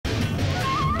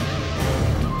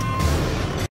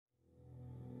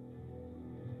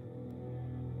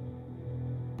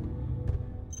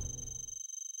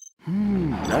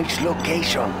Nice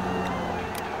location.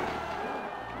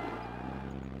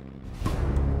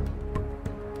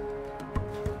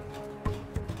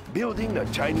 Building a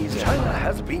Chinese empire. China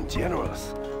has been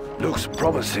generous. Looks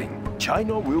promising.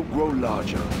 China will grow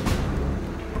larger.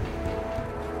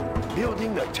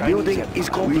 Building a Chinese empire is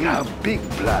complete. We have big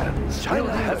plans.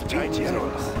 China has been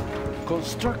generous.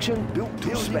 Construction built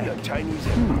to spec. A Chinese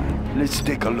empire. Let's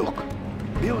take a look.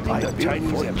 Building a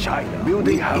Chinese empire. China.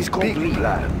 Building is big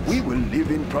plans. We will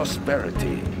live in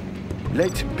prosperity.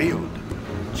 Let's build.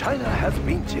 China has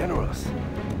been generous.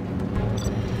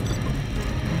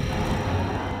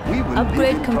 We will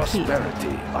Upgrade live in complete.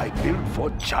 prosperity. I build for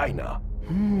China.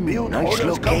 Build nice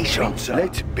location.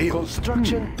 Let's build.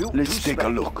 Construction built. Let's take a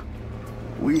look.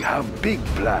 We have big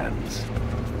plans.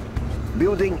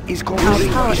 Building is complete.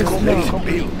 Our power is low.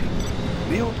 Build.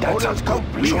 Build. That's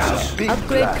complete. We have big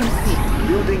Upgrade plans. complete.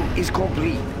 Building is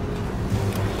complete.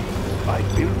 I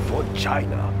build for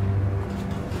China.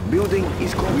 Building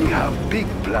is complete. We have big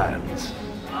plans.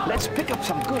 Let's pick up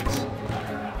some goods.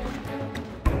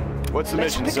 What's the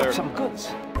mission, Let's pick sir? up some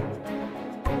goods.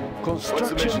 Construction What's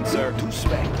the mission, sir? to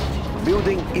spec.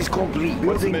 Building is complete.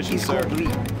 What's the Building mission, is sir?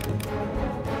 complete.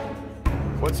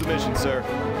 What's the mission, sir?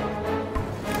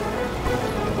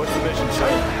 What's the mission,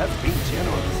 China sir? has been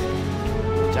generous.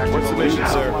 What's the We mission,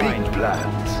 have sir? big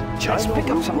plans. Let's China pick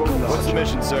up will some grow goods. What's the larger.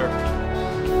 mission, sir?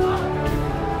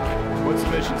 What's the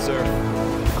mission, sir?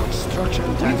 Construction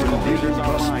will live in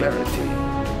prosperity.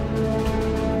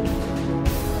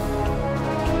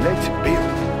 Let's build.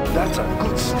 That's a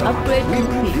good start. Upgrade we will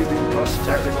complete. live in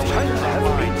prosperity. China has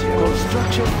been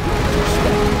construction will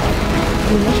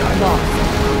Unit lost.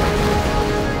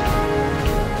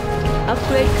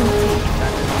 Upgrade complete.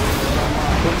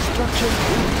 Construction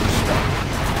will start.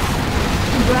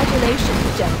 Congratulations,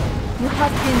 General. You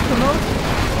have been promoted.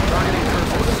 Targeting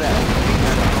cursor set.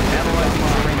 Analyzing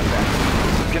string effects.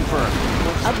 Confirmed.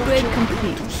 Upgrade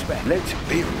complete. Let's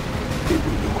build. It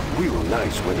will look real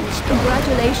nice when it's done.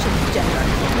 Congratulations, General.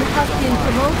 You have been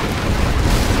promoted.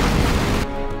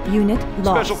 Unit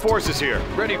lost. Special forces here,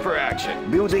 ready for action.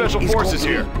 Building Special is forces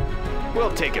complete. here.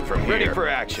 We'll take it from here. Ready for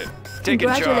action. Take in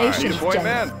charge. Congratulations, Point,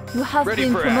 General. man. You have Ready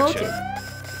been for promoted.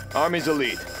 action. Army's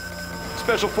elite.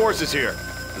 Special forces here.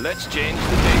 Let's change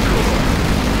the day cool.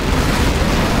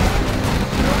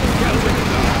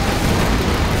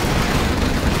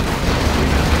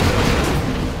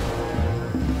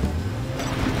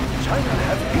 China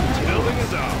has been Building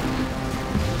is out.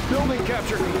 Building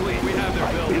capture complete. We have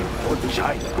their building. built for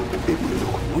China. It will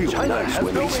look real China nice has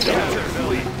when building it's capture done.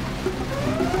 complete.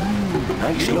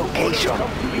 Nice location.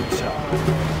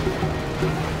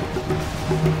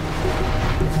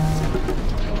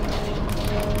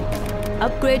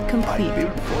 Upgrade I complete.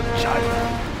 built for China.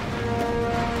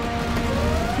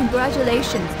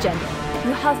 Congratulations, General.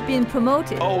 You have been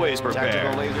promoted. Always Tactical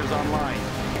prepared. lasers online.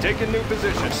 Take a new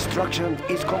position. Construction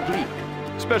is complete.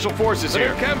 Special forces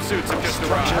here. Camp suits have just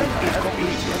Construction arrived. is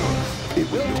complete. It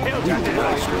will look real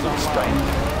nice when it's done.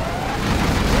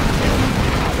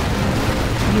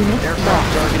 Unit Aircraft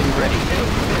lost. targeting ready.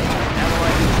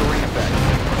 Analyzing terrain effects.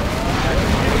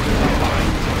 Tactical lasers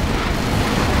online.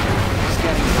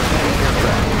 Scanning for enemy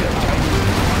aircraft.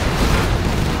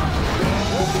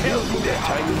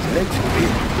 Let's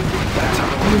build. That's a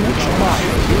Unit lost.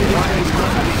 Targeting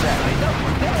cursor set.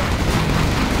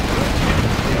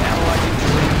 Analyzing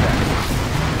terrain effects.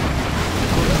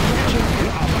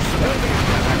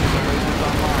 Tactical lasers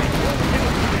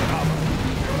online.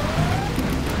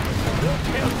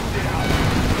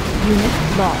 Unit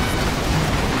lost.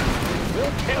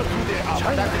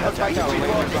 Tactical fighter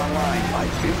lasers online. I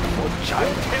built for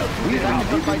China. We will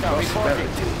live in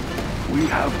prosperity. We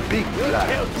have big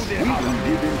plans. We will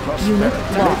live in prosperity. Unit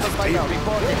lost. Let's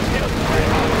build.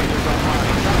 Unit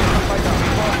lost.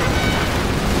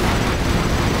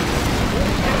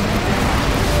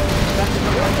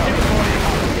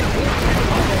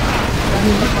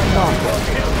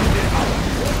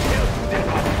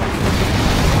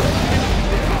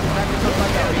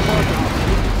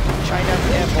 China's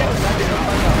airport.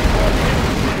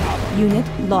 Unit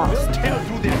lost.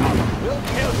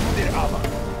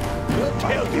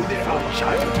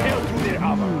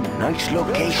 Nice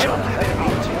location.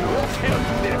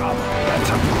 That's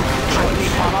a good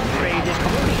choice. Upgrade is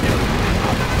complete.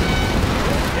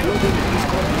 Building is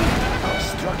complete.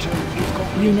 Construction is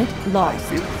complete. Unit lost.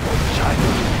 Built for China.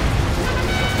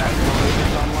 Tactical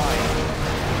lasers online.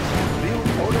 Build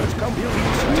orders complete.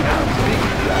 We have big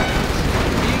plans.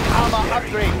 armor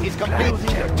upgrade is complete.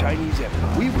 The Chinese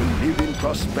Empire. We will live in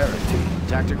prosperity.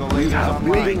 Tactical We lasers have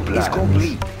online. big plans. Is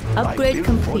complete. Upgrade I built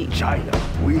complete. For China.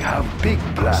 We have big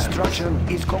plans. Construction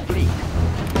is complete.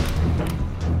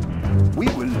 We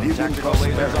will live in Tactical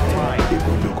lasers prosperity. online. It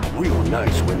will look real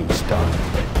nice when it's done.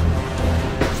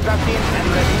 Strapped in and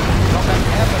ready. Combat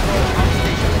air patrol on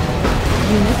station.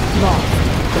 Unit lost.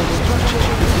 Construction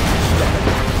is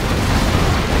started.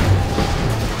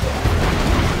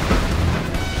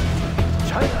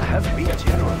 China has been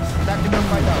generous. Tactical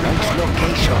fighter. Nice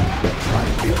location. I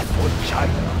built for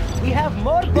China. We have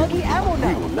more buggy ammo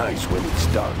now. Real nice when it's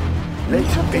done. We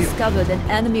Let's have build. discovered an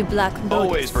enemy black lotus.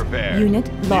 Always prepared.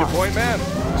 Unit Need a lost. point, man?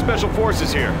 Special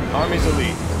Forces here. Army's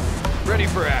elite. Ready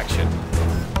for action.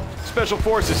 Special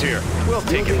Forces here. We'll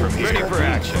take it from ready for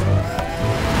action.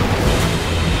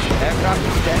 Aircraft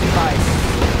standing by.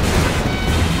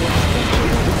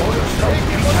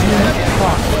 Unit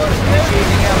lost.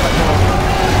 Initiating air patrol.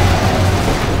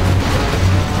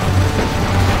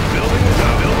 Building is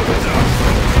up. Building is up.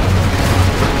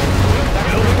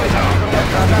 Building is up.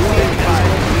 Aircraft standing by.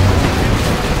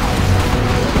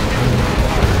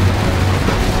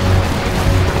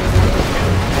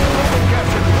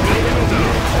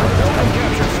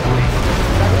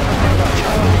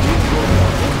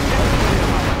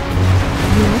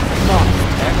 Unit lost.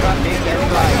 Aircraft standing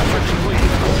by.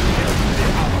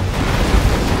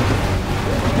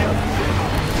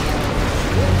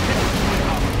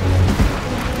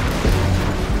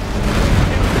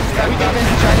 We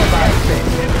defend China by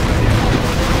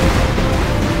space.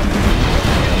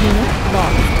 Unit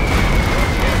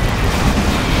lost.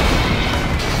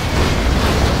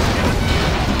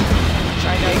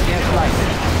 China against flight.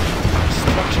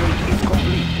 Structure is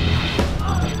complete.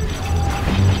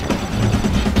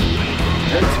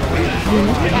 Let's build.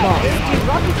 Unit lost.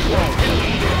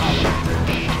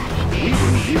 We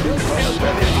will live in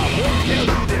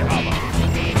prosperity.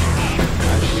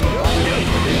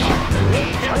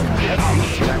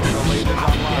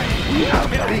 We have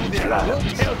big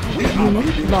plans.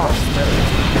 Unit lost.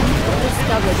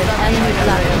 Discovered an enemy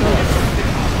black lotus.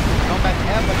 Combat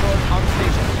air patrol on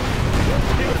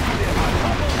station.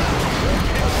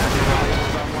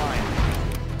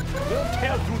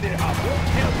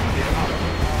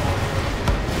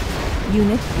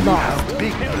 Unit We lost. have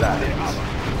big plans.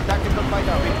 Tactical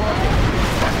fighter reporting.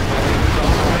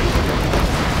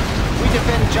 We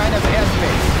defend China's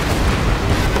airspace.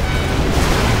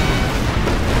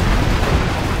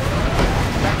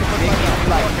 Tactical fighter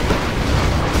flight.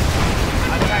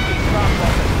 Attacking ground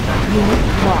forces. Unit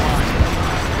lost.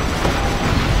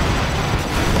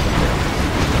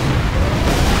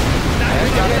 We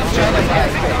defend China's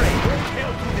airspace.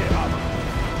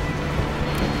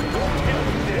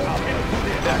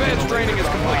 Advanced training is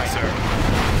complete, sir.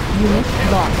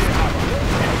 Unit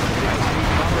lost.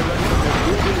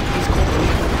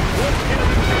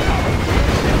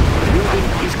 Building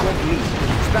is complete.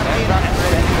 Aircraft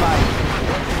standing by.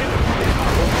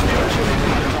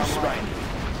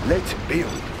 Let's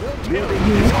build. Building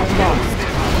Unit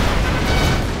lost.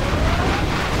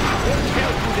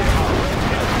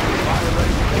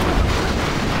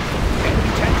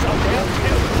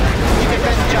 We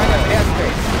defend China's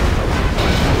airspace.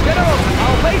 General,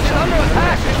 our base is under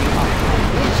attack.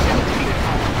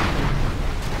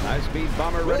 High-speed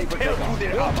bomber ready for takeoff.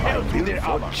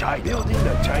 built for China. Building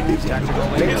the Chinese tactical.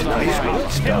 Let's nice when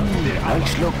it's done.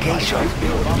 Nice location.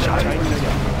 Chinese.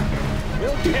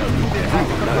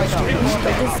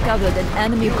 We discovered an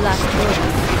enemy black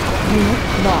lotus.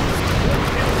 Unit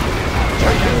lost.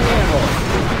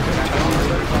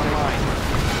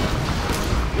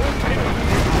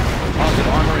 Positive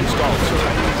armor installed,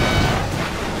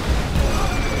 sir.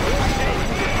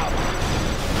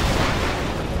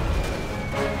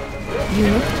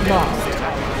 Unit lost.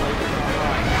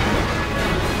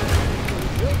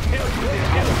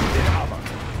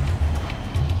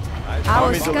 Our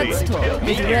Army's Scud elite. store is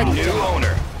Meet your ready. new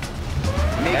owner.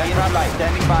 Aircraft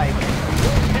standing by.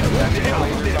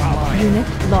 Unit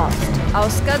lost. Our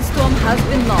Scud storm has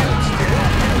been launched.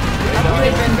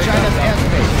 Upgrade Defend complete. China's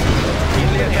airspace.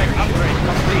 Heliotech upgrade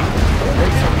complete.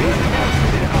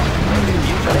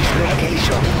 Nice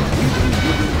location.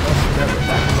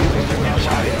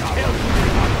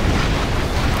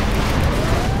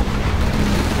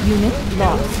 Unit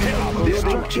lost.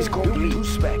 Building is complete to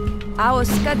spec. Our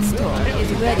Scud store is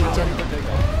ready, General.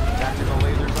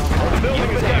 Building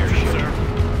is captured, sir.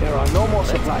 There are no more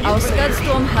supplies. Our Scud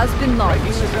storm has been launched.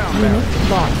 Unit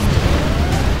lost.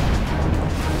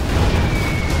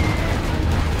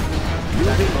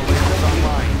 Building is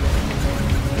online.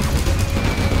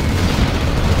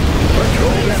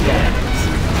 Patrol scans.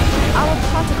 Our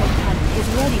particle cannon is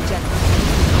ready, General.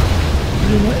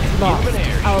 Unit lost.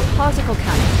 Our particle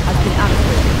cannon has been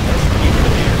activated.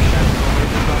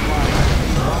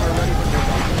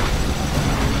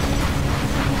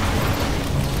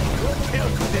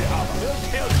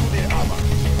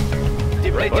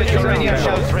 Radiation radio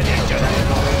shows ready.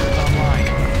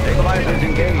 Stabilizers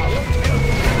engaged.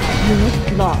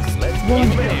 Unit lost.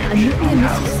 Warning. A nuclear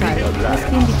missile silo has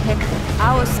been detected.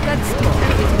 Our Scud storm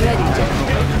is ready,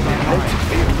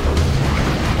 General.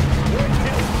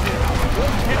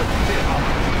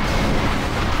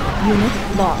 Unit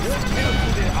lost.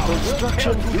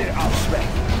 Construction built to spec.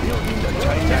 Building the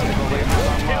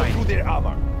Chinese to their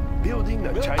armor. Building the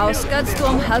Chinese. Our Scud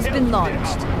storm has been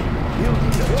launched.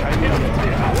 Building the Chinese to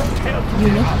their armor.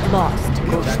 Unit lost.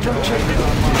 Construction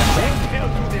built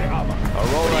to their armor. A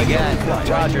roll again.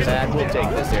 Roger that. We'll take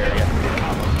this area.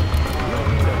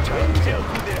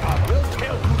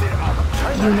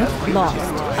 Unit lost.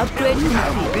 Upgrading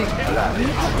complete. We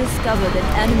have discovered an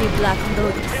enemy Black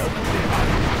Lotus.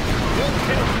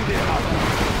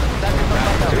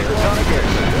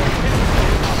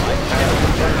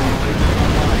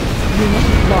 Unit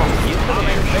lost.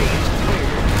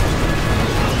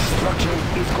 Construction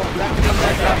is complete.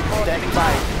 Standing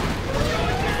by.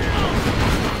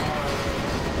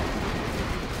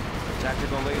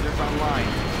 Tactical lasers online.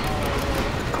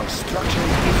 Construction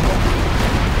is complete.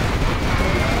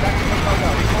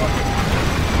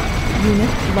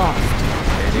 Unit lost.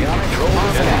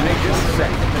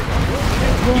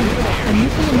 Warning. A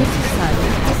nuclear missile silo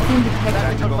has been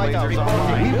detected.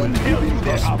 We will live in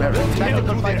prosperity.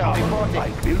 I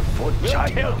built for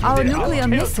China. Our nuclear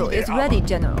missile is ready,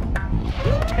 General. We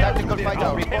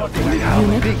have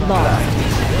Unit big lost.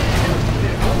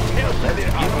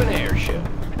 Even airship.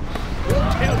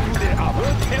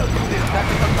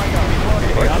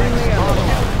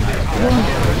 Warning.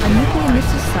 A nuclear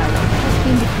missile silo has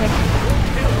been detected.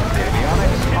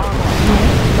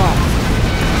 Unit lost.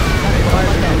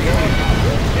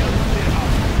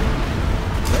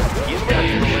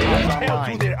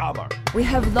 We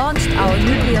have launched our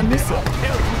nuclear missile.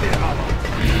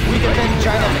 We defend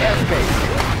China's airspace.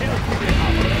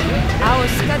 Our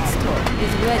Scud storm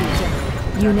is ready, General.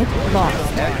 Unit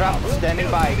lost. Aircraft standing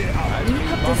by. We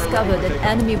have discovered an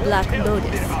enemy Black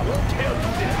Lotus.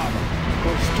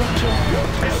 construction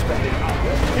built to spec.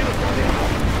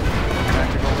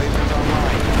 Tactical lasers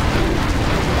online.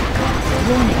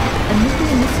 Warning. A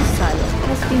nuclear missile silo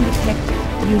has been detected.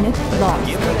 Unit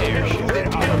lost.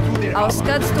 Our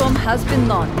Scud storm has been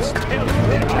launched.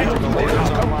 Tactical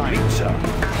lasers online. Pizza.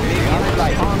 Unit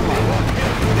light online.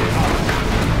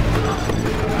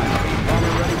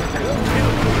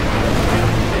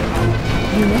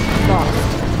 Unit lost.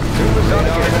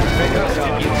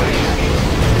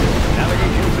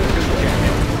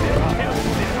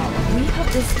 We have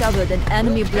discovered an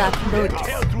enemy Black Lotus.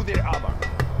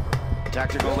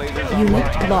 Tactical lasers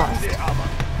Unit lost.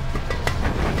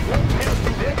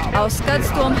 Our Scud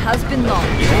storm has been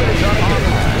launched.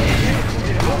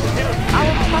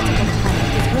 Our particle cannon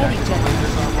is ready, General.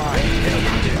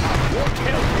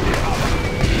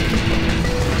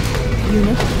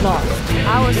 Unit lost.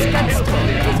 Our Scud storm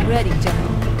is ready,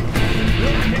 General.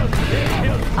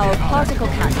 Our particle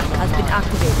cannon has been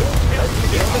activated.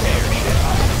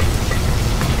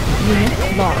 Unit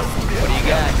lost. What do you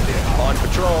got? On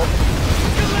patrol.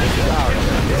 This is ours.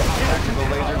 Tactical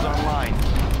lasers online.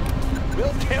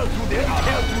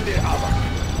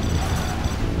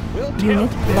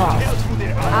 Unit lost.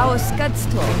 Our Scud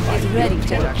storm is ready,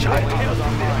 General.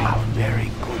 Very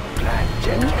good plan, We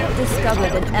General. have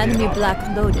discovered an enemy Black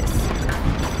Lotus.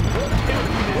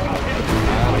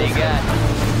 What do you got?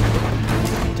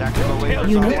 Tactical lasers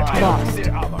Unit online. lost.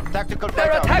 Tactical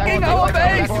They're attacking our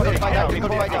base!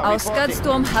 Our Scud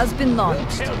storm has been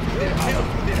launched.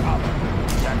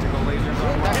 Tactical lasers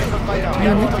online.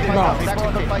 Unit lost.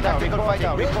 Tactical fighter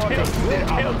reporting.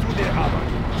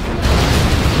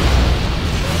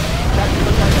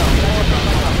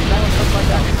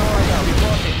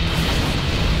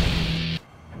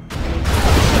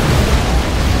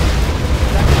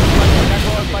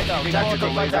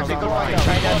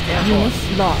 Unit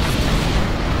lost.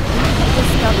 We have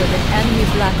discovered an enemy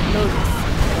Black Lotus.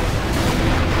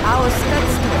 Our Scud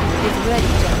storm is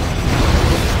ready, General.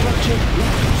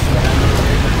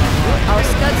 Our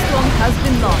Scud storm has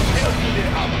been launched.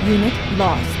 Unit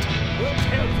lost.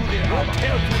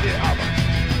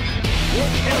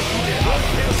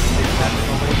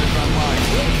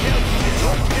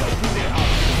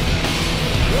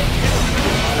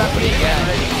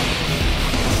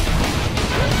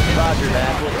 Roger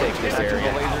that. We'll take this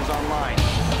area. Lasers online.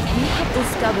 We have have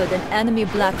discovered an enemy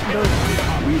Black Lotus.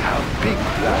 We have big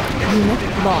plans. Unit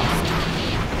lost.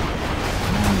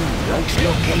 Nice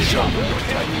location.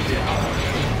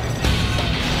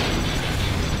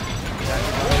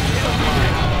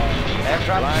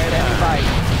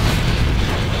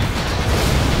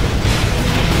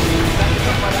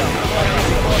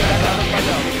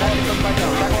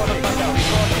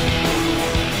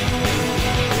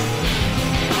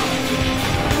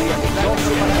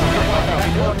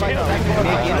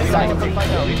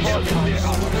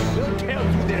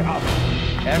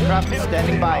 Aircraft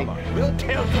standing by. Aircraft standing by.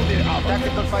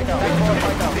 Tactical fighter.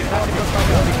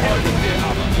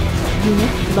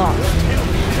 Unit lost.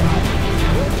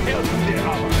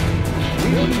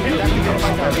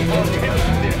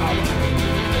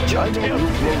 China will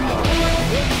roll.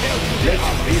 Let's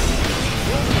build.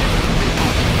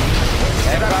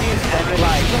 Aircraft standing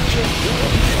by.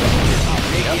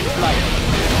 Begin flight.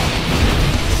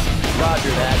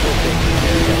 Roger that. We'll take this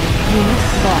area. Unit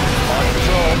lost. On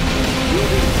patrol.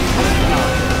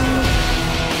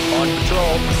 On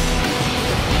patrol.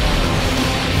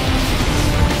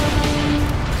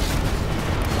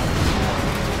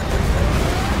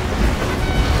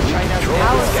 China's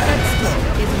Our Scud storm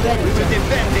is ready. We will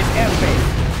defend this airspace.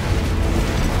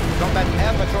 Combat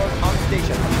air patrol on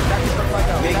station. Tactical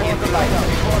fighter. Begin flight.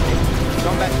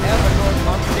 Combat air patrol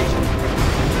on station.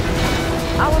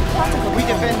 Our particle We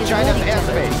defend is China's ready,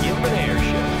 airspace. Human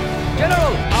airship.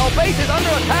 General, our base is under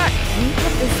attack. We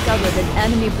have discovered an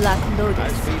enemy Black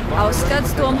Lotus. Our Scud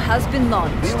storm has been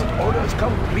launched. Build orders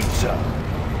complete, sir.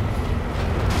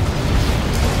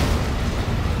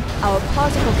 Our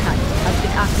particle cannon has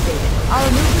been activated. Our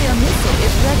nuclear missile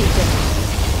is ready, General.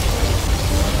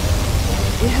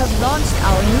 We have launched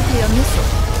our nuclear missile.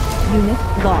 Unit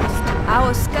lost.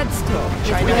 Our Scud storm is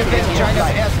China ready, defends General.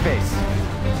 China's airspace.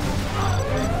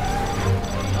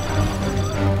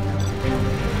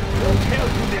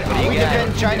 We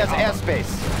defend China's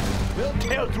airspace.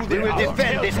 We will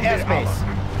defend this airspace.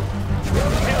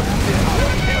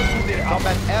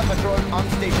 Combat air patrol on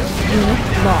station. Unit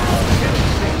lost.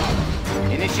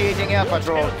 Initiating air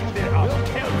patrol.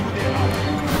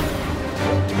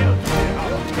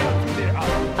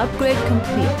 Upgrade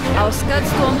complete. Our Scud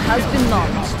storm has been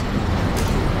launched.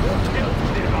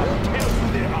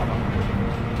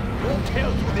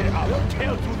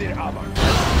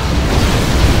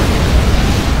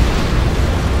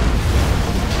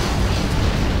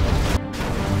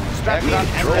 Aircraft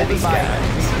standing by.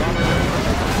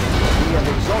 We have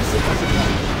exhausted the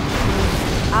supply.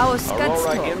 Our Scud Aurora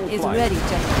storm in is flight. ready,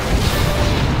 General.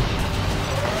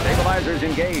 Stabilizers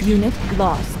engaged. Unit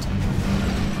lost.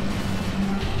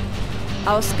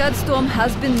 Our Scud storm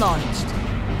has been launched.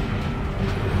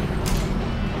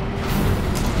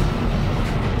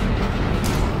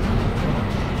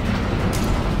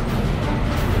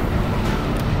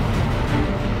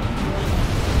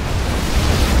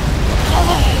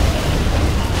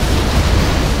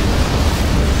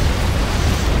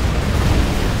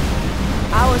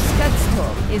 Our Scud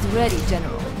storm is ready,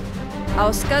 General.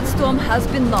 Our Scud storm has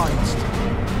been launched.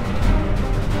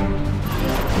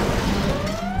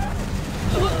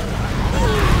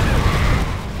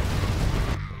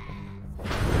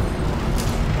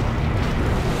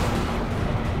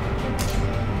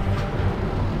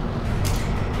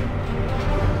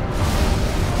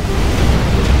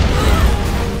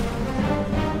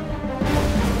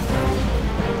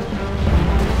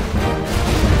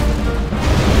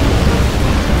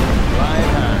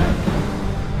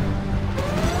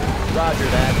 Roger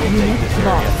that. We'll take this Unit area.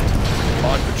 lost.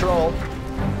 On patrol.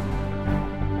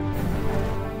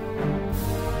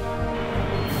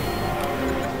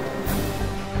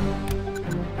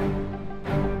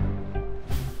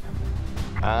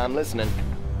 I'm listening.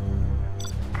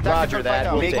 Roger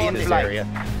that. We'll take this area.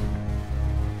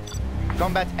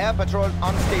 Combat air patrol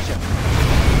on station.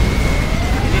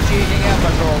 Initiating air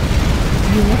patrol.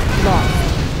 Unit lost.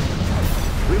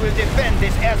 We will defend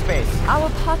this airspace. Our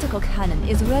particle cannon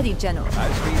is ready, General.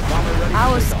 High-speed bomber ready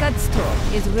Our for takeoff. Scud storm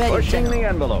is ready, Pushing General. the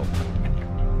envelope.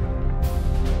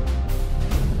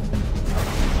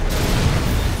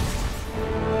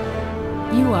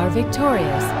 You are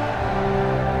victorious.